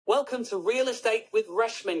Welcome to Real Estate with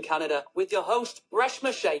Reshma in Canada with your host, Reshma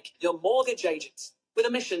Shaik, your mortgage agent, with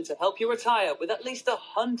a mission to help you retire with at least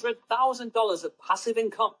 $100,000 of passive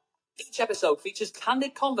income. Each episode features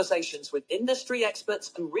candid conversations with industry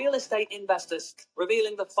experts and real estate investors,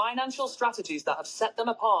 revealing the financial strategies that have set them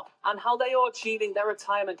apart and how they are achieving their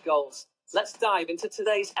retirement goals. Let's dive into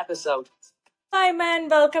today's episode. Hi, man.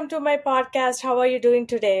 Welcome to my podcast. How are you doing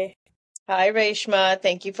today? Hi, Reshma.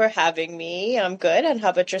 Thank you for having me. I'm good. And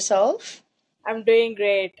how about yourself? I'm doing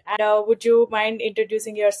great. And would you mind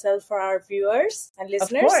introducing yourself for our viewers and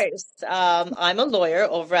listeners? Of course. I'm a lawyer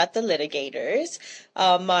over at the Litigators.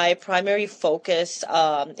 My primary focus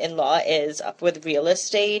in law is with real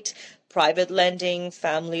estate, private lending,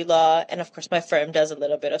 family law, and of course my firm does a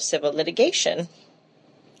little bit of civil litigation.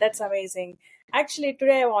 That's amazing. Actually,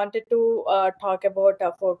 today I wanted to talk about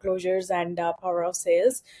foreclosures and power of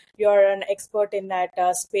sales. You're an expert in that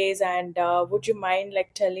space, and would you mind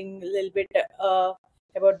telling a little bit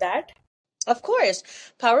about that? Of course.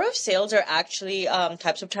 Power of sales are actually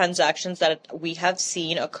types of transactions that we have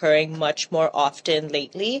seen occurring much more often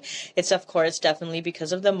lately. It's, of course, definitely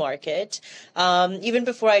because of the market. Even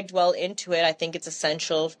before I dwell into it, I think it's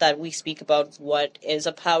essential that we speak about what is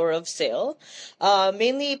a power of sale.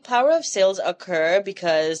 Mainly, power of sales occur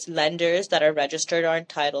because lenders that are registered on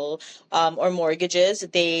title or mortgages,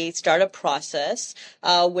 they start a process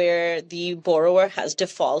where the borrower has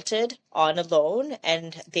defaulted on a loan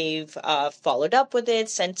and they've followed up with it,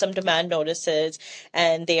 sent some demand notices,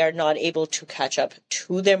 and they are not able to catch up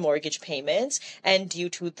to their mortgage payments. And due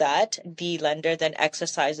to that, the lender then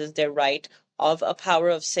exercises their right of a power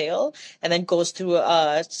of sale and then goes through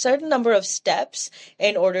a certain number of steps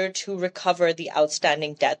in order to recover the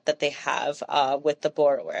outstanding debt that they have with the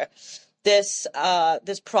borrower. This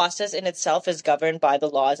process in itself is governed by the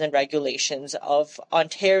laws and regulations of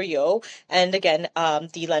Ontario. And again,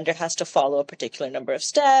 the lender has to follow a particular number of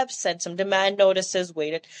steps, send some demand notices,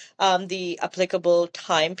 wait the applicable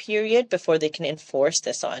time period before they can enforce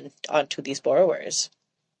this onto these borrowers.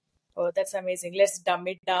 Oh, that's amazing. Let's dumb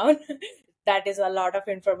it down. That is a lot of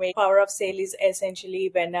information. Power of sale is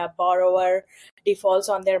essentially when a borrower defaults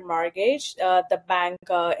on their mortgage, the bank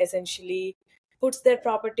essentially puts their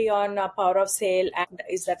property on a power of sale. And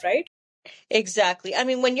is that right? Exactly. I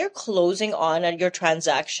mean, when you're closing on your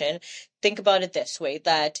transaction, think about it this way,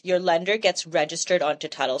 that your lender gets registered onto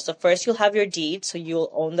title. So first you'll have your deed, so you'll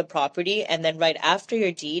own the property. And then right after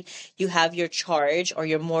your deed, you have your charge or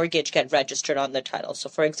your mortgage get registered on the title. So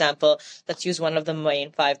for example, let's use one of the main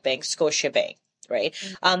 5 banks, Scotiabank. Right?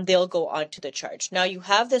 They'll go on to the charge. Now you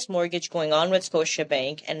have this mortgage going on with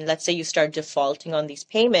Scotiabank, and let's say you start defaulting on these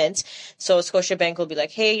payments. So Scotiabank will be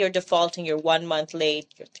like, hey, you're defaulting, you're 1 month late,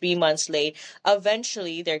 you're 3 months late.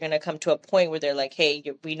 Eventually, they're going to come to a point where they're like, hey,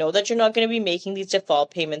 we know that you're not going to be making these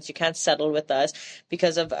default payments. You can't settle with us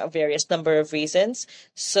because of a various number of reasons.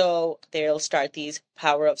 So they'll start these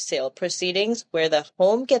power of sale proceedings where the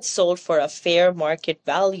home gets sold for a fair market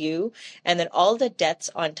value, and then all the debts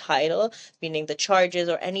on title, meaning the charges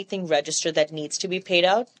or anything registered that needs to be paid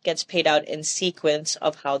out, gets paid out in sequence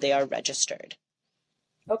of how they are registered.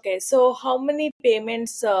 Okay, so how many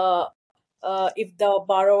payments if the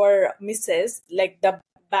borrower misses, like the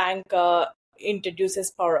bank introduces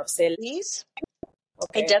power of sale? Please?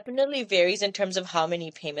 Okay. It definitely varies in terms of how many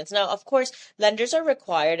payments. Now, of course, lenders are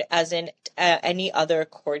required, as in any other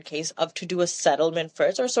court case, to do a settlement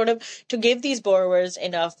first, or sort of to give these borrowers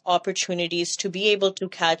enough opportunities to be able to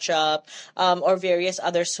catch up, or various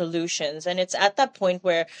other solutions. And it's at that point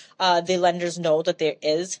where the lenders know that there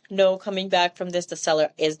is no coming back from this. The seller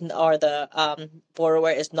or the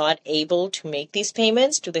borrower is not able to make these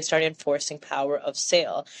payments. Do they start enforcing power of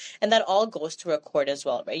sale? And that all goes through a court as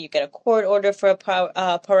well, right? You get a court order for a power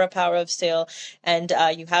of sale, and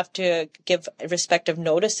you have to give respective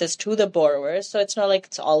notices to the borrowers. So it's not like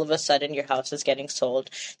it's all of a sudden your house is getting sold.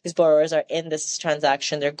 These borrowers are in this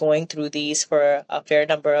transaction. They're going through these for a fair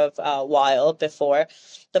number of while before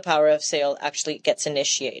the power of sale actually gets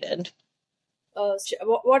initiated.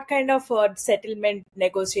 What kind of settlement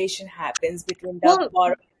negotiation happens between the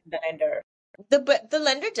borrower and the lender? The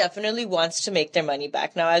lender definitely wants to make their money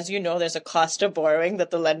back. Now, as you know, there's a cost of borrowing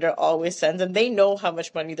that the lender always sends, and they know how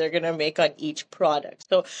much money they're going to make on each product.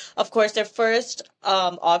 So, of course, their first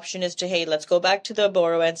option is to, hey, let's go back to the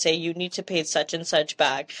borrower and say, you need to pay such and such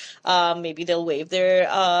back. Maybe they'll waive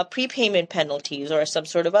their prepayment penalties or some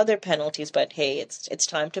sort of other penalties, but hey, it's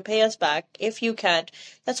time to pay us back. If you can't,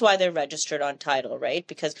 that's why they're registered on title, right?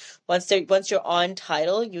 Because once you're on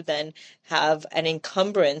title, you then have an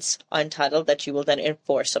encumbrance on title that you will then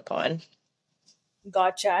enforce upon.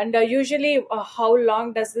 Gotcha. And usually, how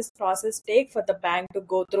long does this process take for the bank to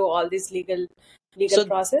go through all this legal So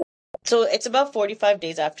process? So it's about 45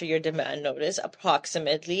 days after your demand notice,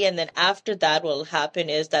 approximately. And then after that, what will happen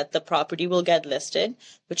is that the property will get listed,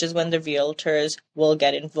 which is when the realtors will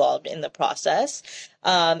get involved in the process.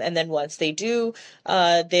 And then once they do,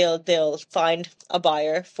 they'll find a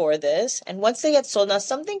buyer for this. And once they get sold, now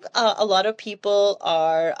something a lot of people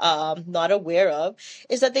are not aware of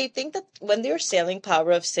is that they think that when they're selling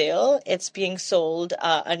power of sale, it's being sold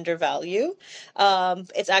under value.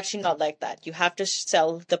 It's actually not like that. You have to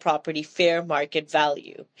sell the property fair market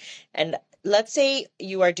value. And let's say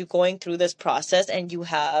you are going through this process and you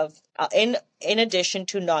have, in addition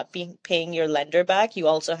to not being paying your lender back, you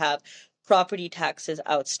also have property taxes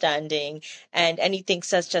outstanding and anything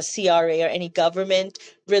such as CRA or any government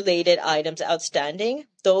related items outstanding.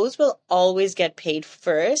 Those will always get paid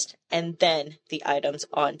first and then the items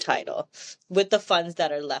on title with the funds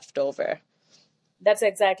that are left over. That's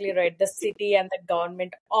exactly right. The city and the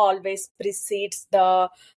government always precedes the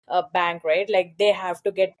bank, right? Like they have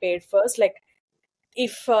to get paid first. Like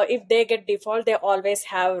if they get default, they always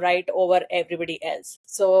have right over everybody else.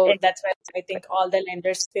 So that's why I think all the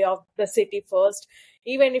lenders pay off the city first,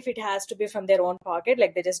 even if it has to be from their own pocket.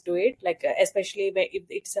 Like they just do it. Like especially if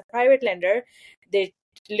it's a private lender, they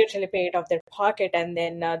literally pay it off their pocket and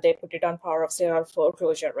then they put it on power of sale or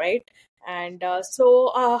foreclosure, right? And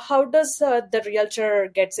how does the realtor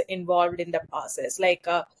gets involved in the process? Like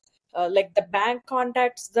the bank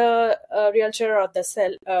contacts the realtor or the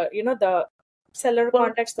the seller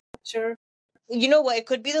contacts the realtor. You know what? It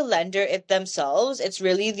could be the lender it themselves. It's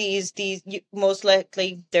really most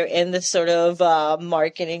likely they're in this sort of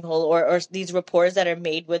marketing hole or these reports that are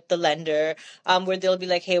made with the lender, where they'll be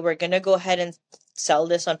like, hey, we're gonna go ahead and sell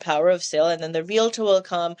this on power of sale, and then the realtor will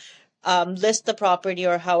come, list the property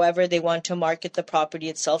or however they want to market the property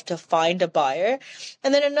itself to find a buyer.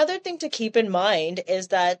 And then another thing to keep in mind is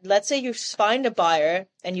that let's say you find a buyer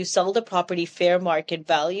and you sell the property fair market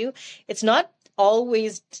value. It's not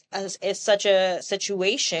always is such a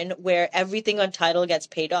situation where everything on title gets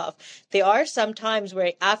paid off. There are some times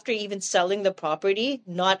where after even selling the property,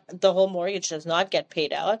 not the whole mortgage does not get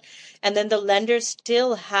paid out. And then the lender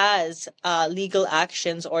still has legal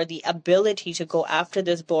actions or the ability to go after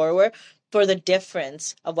this borrower for the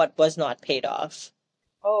difference of what was not paid off.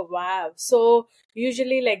 Oh, wow. So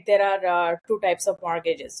usually like there are two types of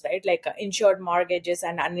mortgages, right? Like insured mortgages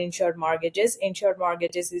and uninsured mortgages. Insured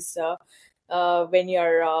mortgages is when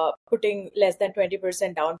you're putting less than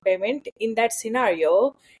 20% down payment. In that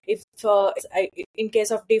scenario, if in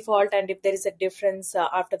case of default and if there is a difference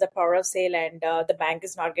after the power of sale and the bank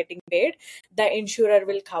is not getting paid, the insurer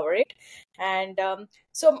will cover it. And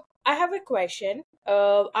so I have a question.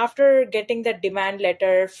 After getting the demand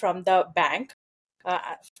letter from the bank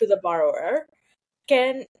to the borrower,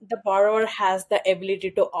 can the borrower has the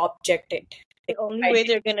ability to object it? The only way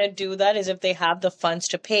they're going to do that is if they have the funds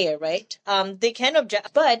to pay it, right? They can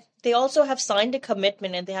object, but they also have signed a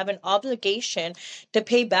commitment and they have an obligation to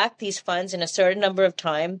pay back these funds in a certain number of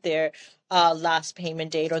time, their last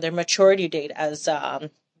payment date or their maturity date, as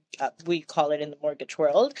we call it in the mortgage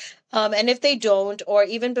world. And if they don't, or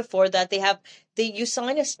even before that, you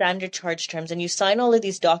sign a standard charge terms and you sign all of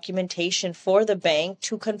these documentation for the bank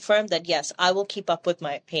to confirm that, yes, I will keep up with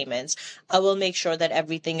my payments. I will make sure that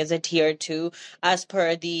everything is adhered to as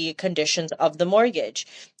per the conditions of the mortgage.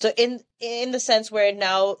 So in the sense where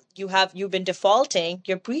now you've been defaulting,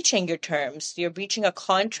 you're breaching your terms, you're breaching a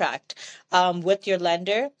contract with your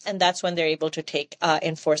lender, and that's when they're able to take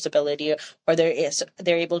enforceability, or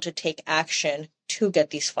they're able to take action to get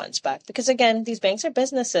these funds back. Because again, these banks are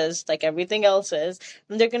businesses like everything else is,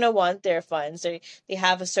 and they're going to want their funds. They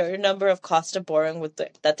have a certain number of cost of borrowing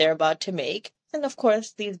that they're about to make. And of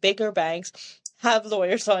course, these bigger banks have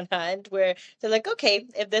lawyers on hand where they're like, okay,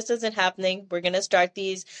 if this isn't happening, we're going to start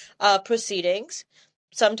these proceedings.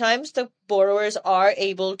 Sometimes the borrowers are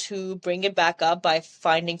able to bring it back up by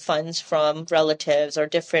finding funds from relatives or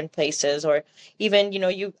different places, or even,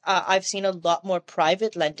 I've seen a lot more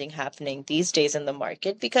private lending happening these days in the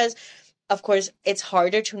market because, of course, it's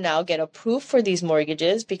harder to now get approved for these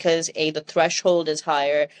mortgages because the threshold is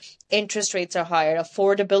higher, interest rates are higher,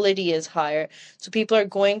 affordability is higher. So people are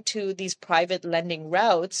going to these private lending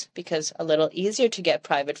routes because a little easier to get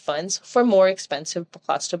private funds for more expensive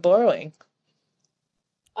cost of borrowing.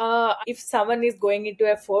 If someone is going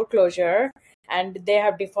into a foreclosure and they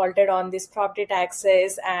have defaulted on these property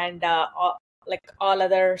taxes and like all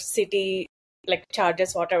other city like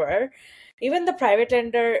charges, whatever, even the private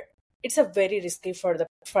lender, it's a very risky for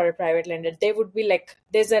a private lender. They would be like,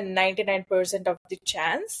 there's a 99% of the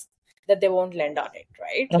chance that they won't lend on it,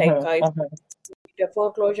 right? Uh-huh, If uh-huh. a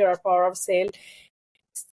foreclosure or power of sale,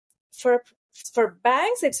 for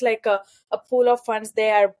banks, it's like a pool of funds.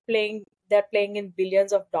 They're playing in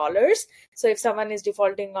billions of dollars. So if someone is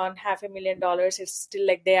defaulting on $500,000, it's still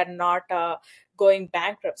like they are not going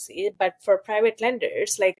bankruptcy. But for private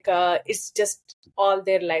lenders, it's just all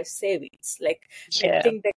their life savings. I Yeah.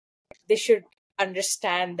 think that they should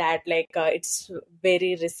understand that it's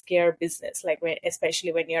very riskier business,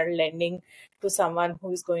 especially when you're lending to someone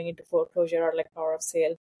who is going into foreclosure or like power of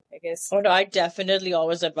sale, I guess. Oh no, I definitely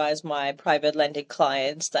always advise my private lending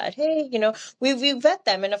clients that, hey, we vet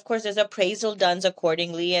them, and of course there's appraisal done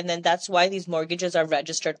accordingly, and then that's why these mortgages are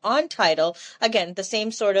registered on title. Again, the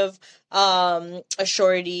same sort of a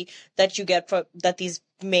surety that you get that these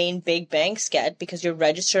main big banks get, because you're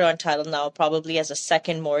registered on title now probably as a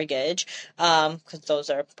second mortgage, because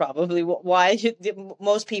those are probably why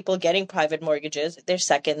most people getting private mortgages, they're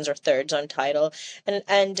seconds or thirds on title, and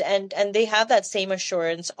they have that same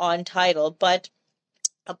assurance on title. But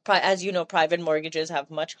as you know, private mortgages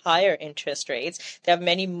have much higher interest rates. They have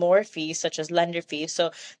many more fees, such as lender fees.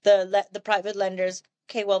 So the private lenders,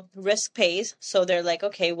 okay, well, risk pays. So they're like,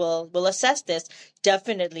 okay, we'll assess this.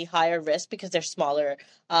 Definitely higher risk because they're smaller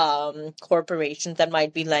corporations that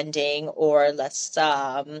might be lending, or less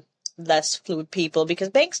fluid people, because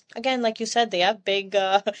banks, again, like you said, they have big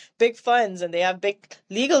big funds and they have big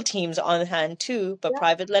legal teams on hand too. But Yeah.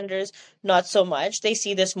 private lenders, not so much. They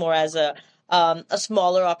see this more as a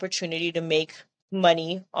smaller opportunity to make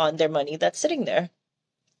money on their money that's sitting there.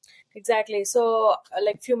 Exactly. So,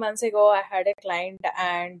 like few months ago, I had a client,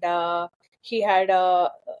 and he had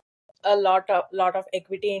a lot of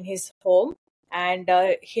equity in his home, and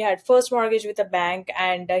he had first mortgage with a bank,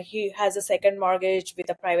 and he has a second mortgage with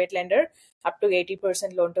a private lender, up to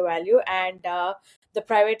 80% loan to value. And the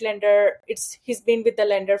private lender, he's been with the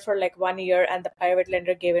lender for like 1 year, and the private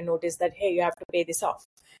lender gave a notice that, hey, you have to pay this off.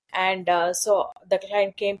 And so the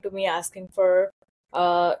client came to me asking for,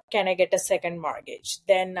 can I get a second mortgage?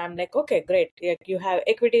 Then I'm like, okay, great. You have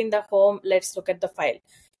equity in the home. Let's look at the file.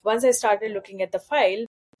 Once I started looking at the file,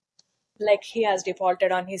 like he has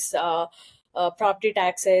defaulted on his property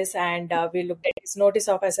taxes, and we looked at his notice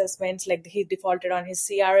of assessments, like he defaulted on his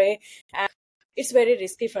CRA. And it's very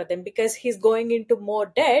risky for them because he's going into more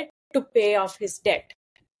debt to pay off his debt.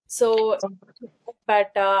 So,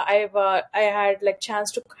 but I had like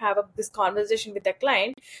chance to have this conversation with the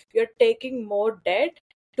client. You're taking more debt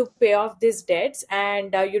to pay off these debts,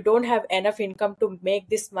 and you don't have enough income to make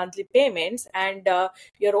these monthly payments, and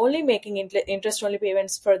you're only making interest only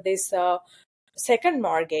payments for this second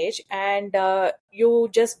mortgage, and you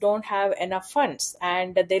just don't have enough funds,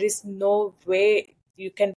 and there is no way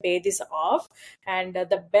you can pay this off. And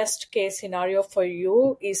the best case scenario for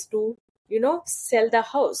you is to sell the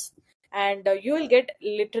house, and you will get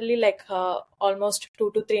literally like almost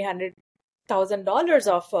 $200,000 to $300,000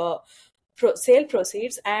 of sale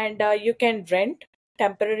proceeds, and you can rent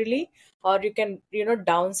temporarily, or you can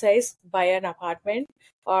downsize, buy an apartment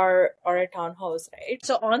or a townhouse, right?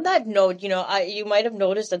 So on that note, you might have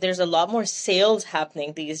noticed that there's a lot more sales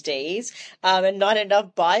happening these days, and not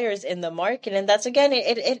enough buyers in the market. And that's, again,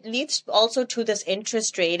 it leads also to this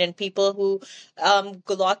interest rate, and people who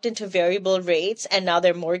locked into variable rates, and now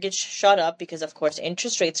their mortgage shot up because, of course,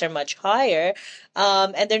 interest rates are much higher,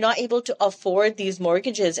 and they're not able to afford these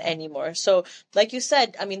mortgages anymore. So like you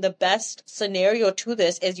said, I mean, the best scenario to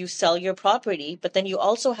this is you sell your property, but then you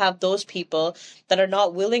also have those people that are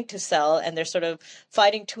not willing to sell, and they're sort of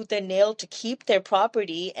fighting tooth and nail to keep their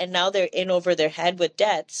property, and now they're in over their head with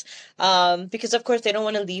debts, because of course they don't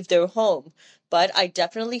want to leave their home. But I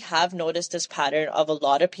definitely have noticed this pattern of a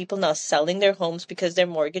lot of people now selling their homes because their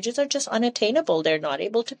mortgages are just unattainable. They're not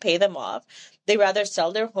able to pay them off. They rather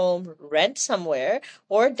sell their home, rent somewhere,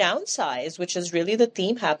 or downsize, which is really the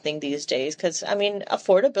theme happening these days, because, I mean,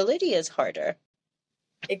 affordability is harder.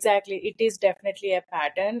 Exactly. It is definitely a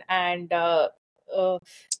pattern. And I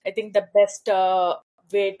think the best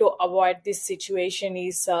way to avoid this situation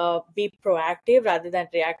is be proactive rather than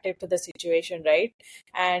reactive to the situation, right?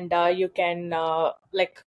 And you can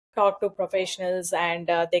like talk to professionals, and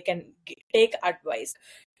they can take advice,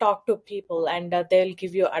 talk to people, and they'll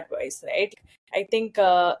give you advice, right? I think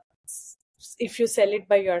if you sell it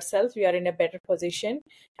by yourself, you are in a better position,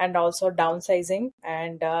 and also downsizing,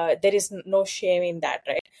 and there is no shame in that,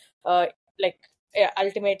 right? Like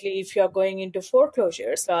ultimately, if you are going into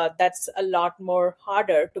foreclosures, that's a lot more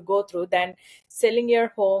harder to go through than selling your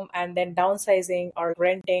home and then downsizing or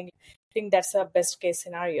renting. I think that's a best case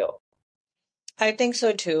scenario. I think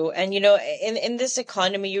so too. And in this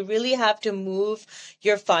economy, you really have to move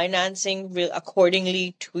your financing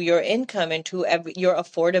accordingly to your income and to your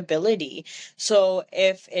affordability. So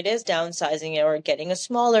if it is downsizing or getting a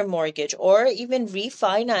smaller mortgage or even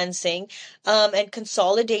refinancing, and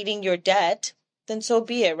consolidating your debt, then so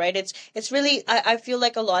be it, right? It's really, I feel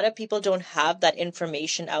like a lot of people don't have that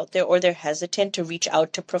information out there, or they're hesitant to reach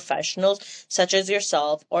out to professionals such as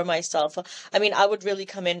yourself or myself. I mean, I would really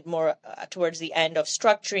come in more towards the end of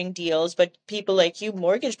structuring deals, but people like you,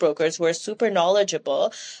 mortgage brokers who are super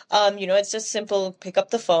knowledgeable, it's just simple, pick up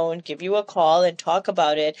the phone, give you a call and talk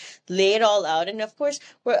about it, lay it all out. And of course,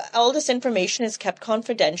 all this information is kept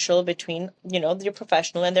confidential between, your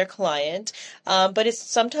professional and their client. But it's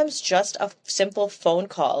sometimes just a simple phone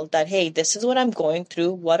call that, hey, this is what I'm going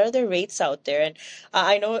through. What are the rates out there? And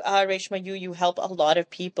I know, Reshma, you help a lot of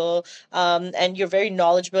people, and you're very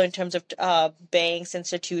knowledgeable in terms of banks,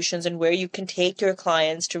 institutions, and where you can take your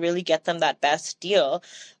clients to really get them that best deal.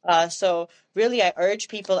 So really, I urge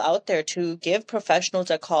people out there to give professionals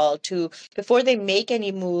a call before they make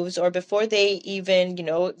any moves or before they even,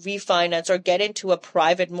 refinance or get into a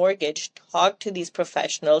private mortgage. Talk to these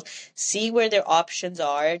professionals, see where their options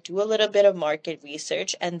are, do a little bit of market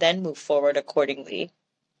research, and then move forward accordingly.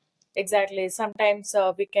 Exactly. Sometimes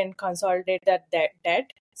we can consolidate that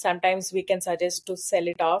debt. Sometimes we can suggest to sell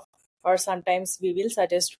it off, or sometimes we will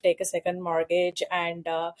suggest to take a second mortgage. And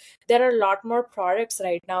there are a lot more products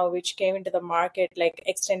right now which came into the market, like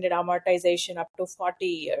extended amortization up to 40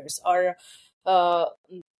 years, uh,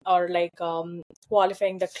 or like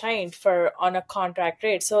qualifying the client for on a contract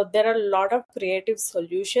rate. So there are a lot of creative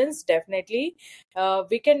solutions. Definitely,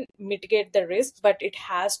 we can mitigate the risk, but it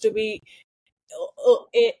has to be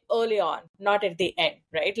early on, not at the end,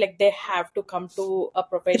 right? Like they have to come to a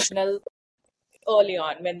professional early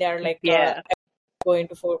on when they are like Yeah. going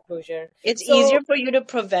to foreclosure. It's So easier for you to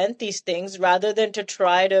prevent these things rather than to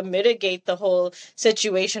try to mitigate the whole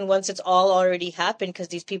situation once it's all already happened, because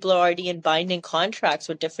these people are already in binding contracts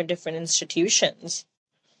with different institutions.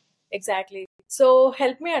 exactly. So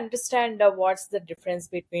help me understand what's the difference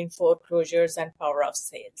between foreclosures and power of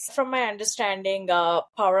sales. From my understanding,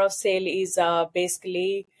 power of sale is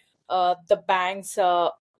basically the banks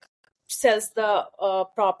sells the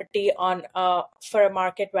property on for a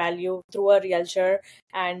market value through a realtor,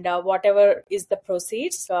 and whatever is the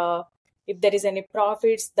proceeds, if there is any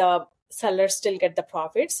profits, the seller still get the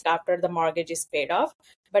profits after the mortgage is paid off.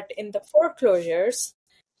 But in the foreclosures,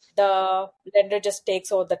 the lender just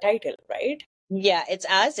takes over the title, right? Yeah, it's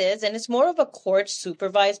as is, and it's more of a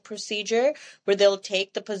court-supervised procedure where they'll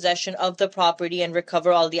take the possession of the property and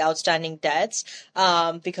recover all the outstanding debts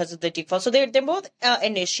because of the default. So they're both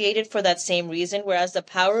initiated for that same reason, whereas the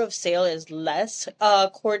power of sale is less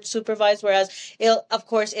court-supervised, whereas it'll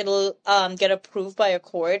get approved by a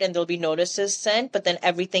court and there'll be notices sent, but then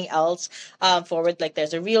everything else forward, like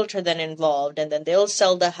there's a realtor then involved, and then they'll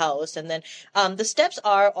sell the house, and then the steps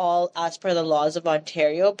are all as per the laws of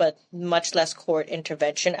Ontario, but much less court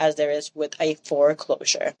intervention as there is with a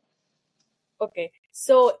foreclosure. Okay,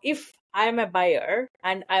 so if I'm a buyer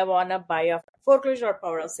and I want to buy a foreclosure or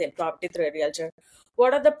power of sale property through a realtor,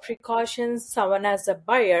 what are the precautions someone as a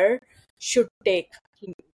buyer should take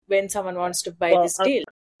when someone wants to buy this deal?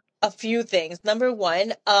 A few things. Number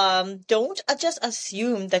one, don't just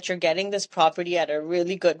assume that you're getting this property at a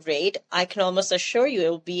really good rate. I can almost assure you it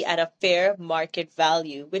will be at a fair market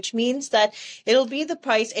value, which means that it'll be the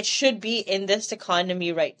price it should be in this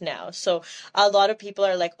economy right now. So a lot of people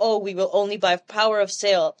are like, oh, we will only buy power of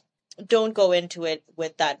sale. Don't go into it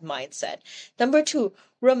with that mindset. Number two,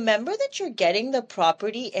 remember that you're getting the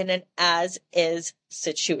property in an as-is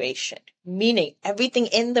situation, meaning everything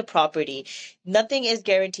in the property, nothing is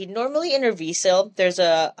guaranteed. Normally in a resale, there's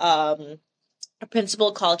a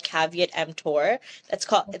principle called caveat emptor.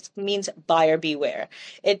 It means buyer beware.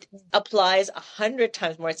 It applies 100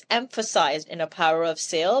 times more. It's emphasized in a power of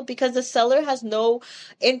sale because the seller has no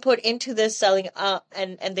input into this selling,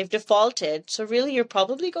 and they've defaulted. So really, you're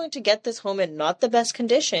probably going to get this home in not the best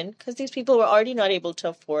condition because these people were already not able to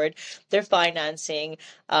afford their financing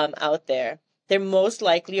out there. They most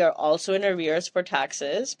likely are also in arrears for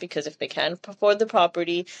taxes because if they can't afford the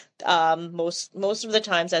property, most of the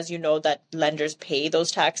times, as you know, that lenders pay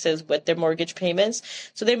those taxes with their mortgage payments.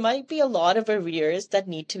 So there might be a lot of arrears that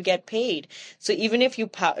need to get paid. So even if you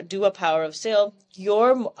do a power of sale,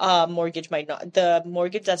 your mortgage the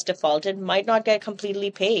mortgage that's defaulted might not get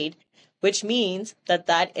completely paid. which means that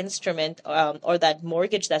that instrument or that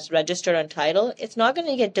mortgage that's registered on title, it's not going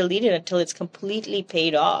to get deleted until it's completely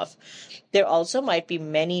paid off. There also might be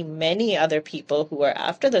many, many other people who are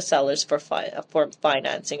after the sellers for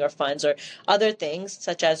financing or funds or other things,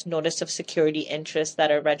 such as notice of security interest that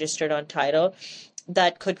are registered on title,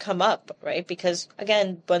 that could come up, right? Because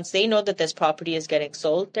again, once they know that this property is getting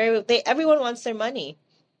sold, everyone wants their money.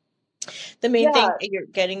 The main thing, you're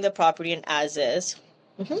getting the property in as is.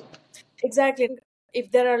 Mm-hmm. Exactly.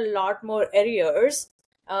 If there are a lot more arrears,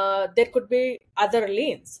 there could be other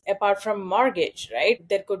liens apart from mortgage, right?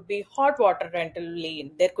 There could be hot water rental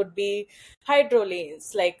lien. There could be hydro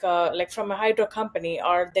liens, like from a hydro company,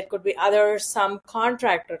 or there could be some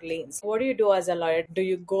contractor liens. What do you do as a lawyer? Do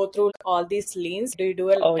you go through all these liens? Do you do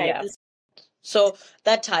a title? So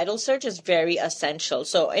that title search is very essential.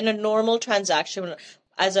 So in a normal transaction,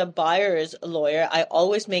 as a buyer's lawyer, I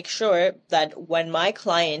always make sure that when my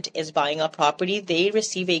client is buying a property, they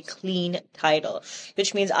receive a clean title,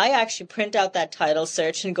 which means I actually print out that title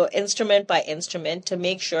search and go instrument by instrument to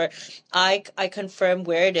make sure I confirm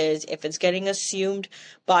where it is, if it's getting assumed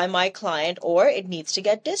by my client or it needs to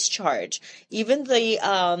get discharged. Even the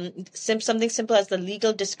something simple as the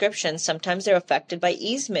legal description, sometimes they're affected by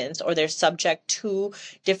easements or they're subject to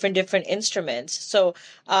different instruments. So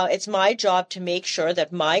it's my job to make sure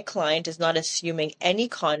that my client is not assuming any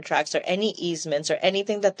contracts or any easements or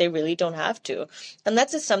anything that they really don't have to. And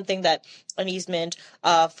that's just something that an easement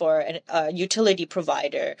for a utility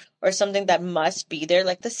provider or something that must be there,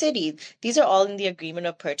 like the city. These are all in the agreement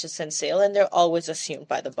of purchase and sale, and they're always assumed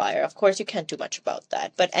by the buyer. Of course, you can't do much about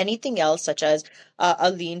that. But anything else, such as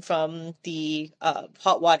a lien from the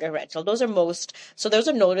hot water rental, those are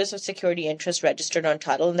notice of security interest registered on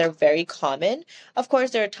title, and they're very common. Of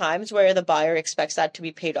course, there are times where the buyer expects that to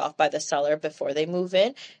be paid off by the seller before they move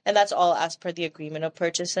in, and that's all as per the agreement of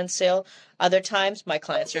purchase and sale. Other times, my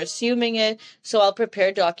clients are assuming it, so I'll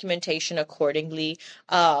prepare documentation accordingly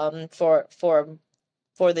for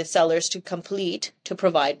the sellers to complete to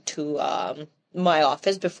provide to my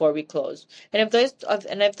office before we close. And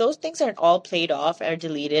if those things aren't all paid off or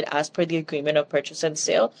deleted as per the agreement of purchase and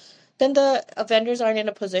sale, then the vendors aren't in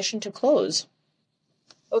a position to close.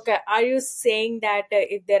 Okay, are you saying that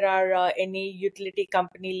if there are any utility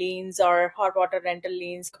company liens or hot water rental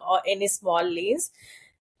liens or any small liens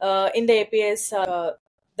in the APS,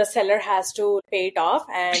 the seller has to pay it off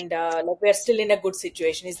and we're still in a good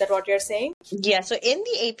situation? Is that what you're saying? Yeah, so in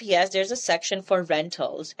the APS, there's a section for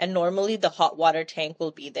rentals, and normally the hot water tank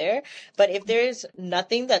will be there. But if there's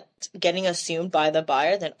nothing that's getting assumed by the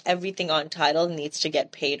buyer, then everything on title needs to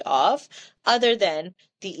get paid off, other than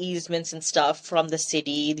the easements and stuff from the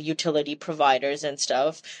city, the utility providers and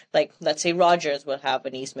stuff. Like, let's say Rogers will have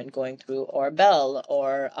an easement going through, or Bell,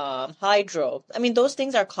 or Hydro. I mean, those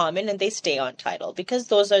things are common and they stay on title because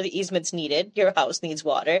those are the easements needed. Your house needs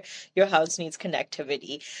water. Your house needs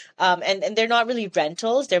connectivity. And they're not really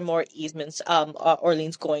rentals. They're more easements or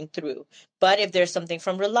liens going through. But if there's something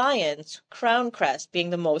from Reliance, Crown Crest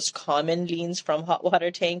being the most common liens from hot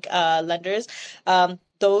water tank lenders,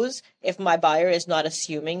 those, if my buyer is not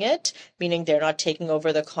assuming it, meaning they're not taking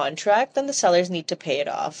over the contract, then the sellers need to pay it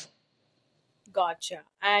off. Gotcha.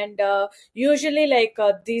 And usually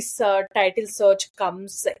this title search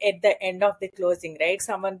comes at the end of the closing, right?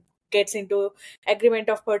 Someone gets into agreement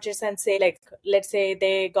of purchase and say, let's say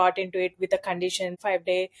they got into it with a condition,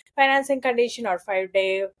 5-day financing condition or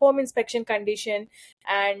 5-day home inspection condition.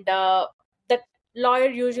 And the lawyer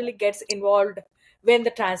usually gets involved when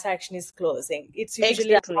the transaction is closing. It's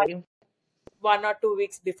usually exactly 1 or 2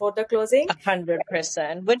 weeks before the closing.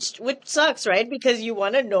 100%, which sucks, right? Because you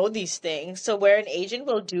want to know these things. So where an agent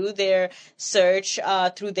will do their search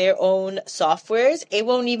through their own softwares, it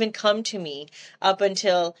won't even come to me up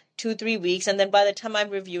until 2-3 weeks. And then by the time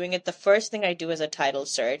I'm reviewing it, the first thing I do is a title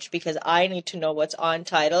search because I need to know what's on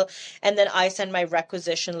title. And then I send my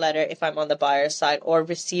requisition letter if I'm on the buyer's side, or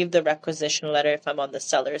receive the requisition letter if I'm on the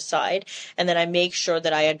seller's side. And then I make sure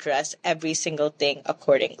that I address every single thing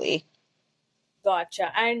accordingly.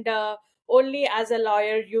 Gotcha. And only as a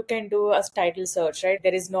lawyer, you can do a title search, right?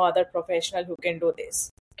 There is no other professional who can do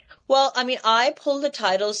this. Well, I mean, I pull the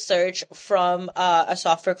title search from a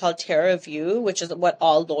software called TerraView, which is what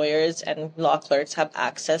all lawyers and law clerks have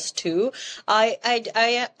access to.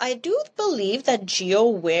 I do believe that Geo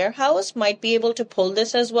Warehouse might be able to pull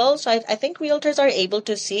this as well. So I think realtors are able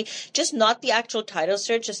to see just not the actual title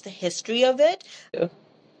search, just the history of it.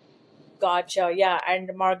 Gotcha. Yeah, and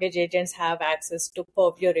mortgage agents have access to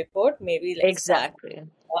purview report. Maybe like some Exactly.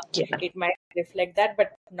 Yeah. it might reflect that,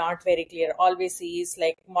 but not very clear. All we see is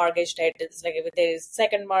like mortgage titles, like if there is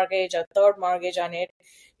second mortgage or third mortgage on it.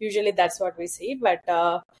 Usually that's what we see, but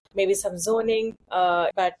maybe some zoning.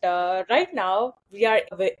 But right now we are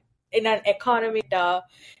in an economy where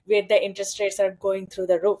the interest rates are going through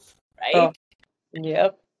the roof, Oh, right?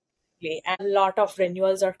 yep. And a lot of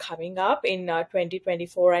renewals are coming up in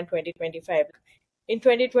 2024 and 2025. In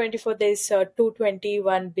 2024, there's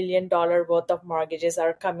 $221 billion worth of mortgages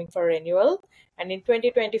are coming for renewal. And in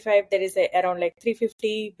 2025, there is around like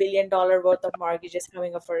 $350 billion worth of mortgages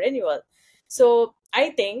coming up for renewal. So I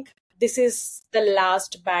think this is the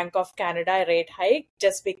last Bank of Canada rate hike,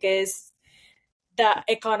 just because the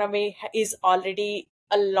economy is already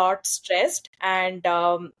a lot stressed, and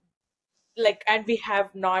and we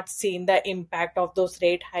have not seen the impact of those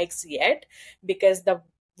rate hikes yet, because the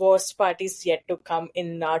worst part is yet to come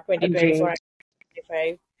in 2024 Agreed. and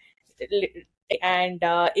 2025. And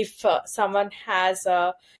if someone has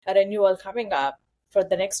a renewal coming up for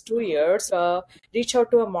the next 2 years, reach out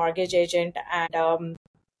to a mortgage agent and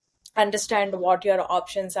understand what your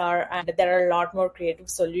options are. And there are a lot more creative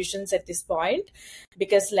solutions at this point,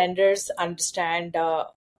 because lenders understand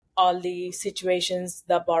all the situations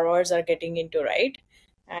the borrowers are getting into, right?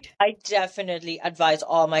 And I definitely advise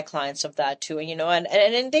all my clients of that too.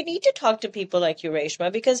 And they need to talk to people like you,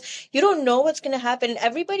 Reshma, because you don't know what's going to happen.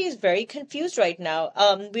 Everybody is very confused right now.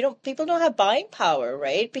 People don't have buying power,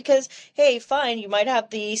 right? Because, hey, fine, you might have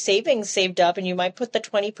the savings saved up and you might put the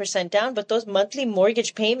 20% down, but those monthly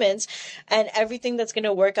mortgage payments and everything that's going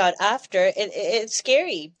to work out after, it's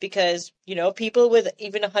scary because, people with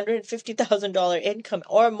even $150,000 income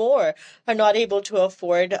or more are not able to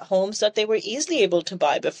afford homes that they were easily able to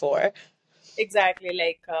buy before. exactly,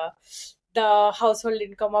 like the household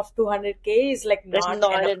income of 200K is like There's not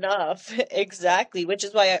not enough. enough. Exactly, which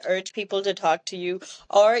is why I urge people to talk to you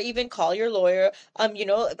or even call your lawyer.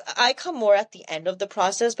 I come more at the end of the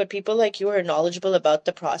process, but people like you who are knowledgeable about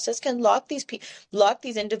the process can lock these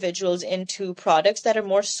individuals into products that are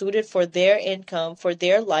more suited for their income, for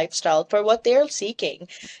their lifestyle, for what they're seeking.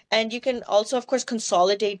 And you can also, of course,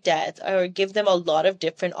 consolidate debt or give them a lot of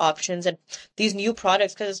different options and these new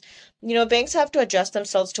products because banks have to adjust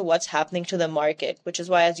themselves to what's happening to the market, which is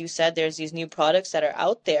why, as you said, there's these new products that are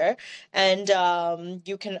out there, and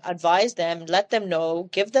you can advise them, let them know,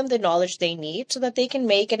 give them the knowledge they need so that they can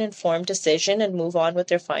make an informed decision and move on with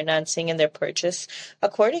their financing and their purchase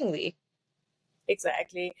accordingly.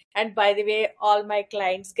 Exactly. And by the way, all my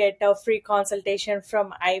clients get a free consultation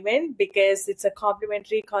from Aimen, because it's a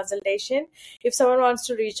complimentary consultation. If someone wants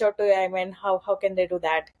to reach out to Aimen, how can they do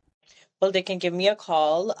that? Well, they can give me a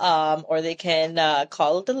call, or they can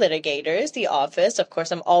call the litigators, the office. Of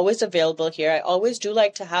course, I'm always available here. I always do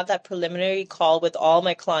like to have that preliminary call with all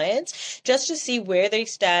my clients just to see where they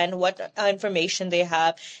stand, what information they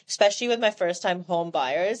have, especially with my first-time home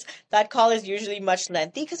buyers. That call is usually much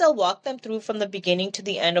lengthy because I'll walk them through from the beginning to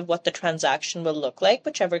the end of what the transaction will look like,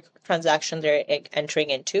 whichever transaction they're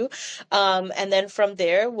entering into. And then from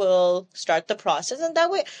there, we'll start the process. And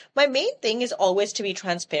that way, my main thing is always to be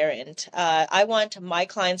transparent. I want my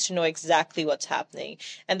clients to know exactly what's happening.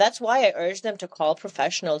 And that's why I urge them to call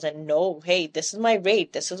professionals and know, hey, this is my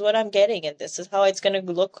rate, this is what I'm getting, and this is how it's going to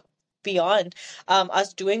look beyond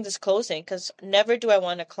us doing this closing. Because never do I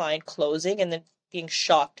want a client closing and then being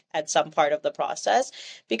shocked at some part of the process,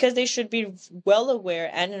 because they should be well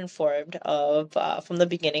aware and informed of from the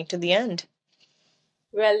beginning to the end.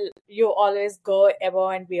 Well, you always go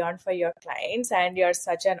above and beyond for your clients, and you're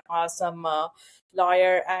such an awesome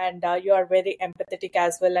lawyer, and you are very empathetic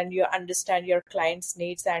as well, and you understand your clients'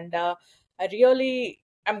 needs. And I really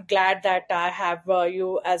am glad that I have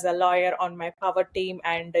you as a lawyer on my power team,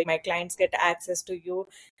 and my clients get access to you.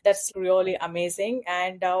 That's really amazing.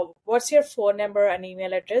 And what's your phone number and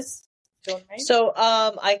email address? Don't mind. So,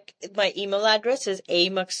 my email address is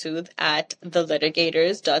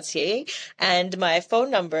amaqsood@thelitigators.ca, and my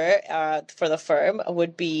phone number for the firm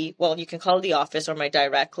would be, well, you can call the office or my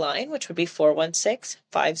direct line, which would be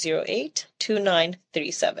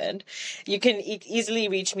 416-508-2937. You can easily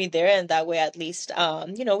reach me there, and that way, at least,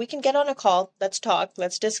 we can get on a call. Let's talk.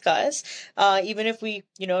 Let's discuss. Even if we,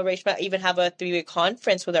 Reshma, even have a 3-way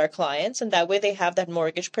conference with our clients, and that way they have that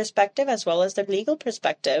mortgage perspective as well as the legal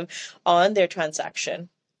perspective on their transaction.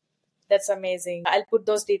 That's amazing. I'll put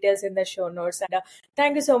those details in the show notes. And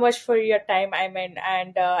thank you so much for your time, Aimen.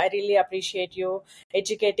 And I really appreciate you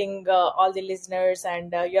educating all the listeners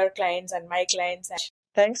and your clients and my clients.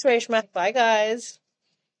 Thanks, Reshma. Bye, guys.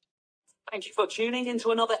 Thank you for tuning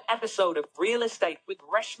into another episode of Real Estate with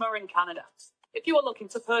Reshma in Canada. If you are looking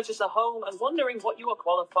to purchase a home and wondering what you are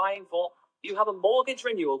qualifying for, you have a mortgage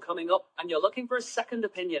renewal coming up and you're looking for a second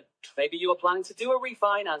opinion. Maybe you are planning to do a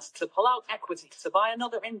refinance, to pull out equity, to buy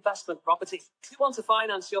another investment property. If you want to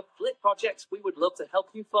finance your flip project, we would love to help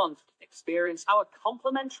you fund. Experience our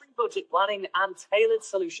complimentary budget planning and tailored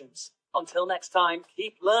solutions. Until next time,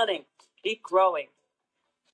 keep learning, keep growing.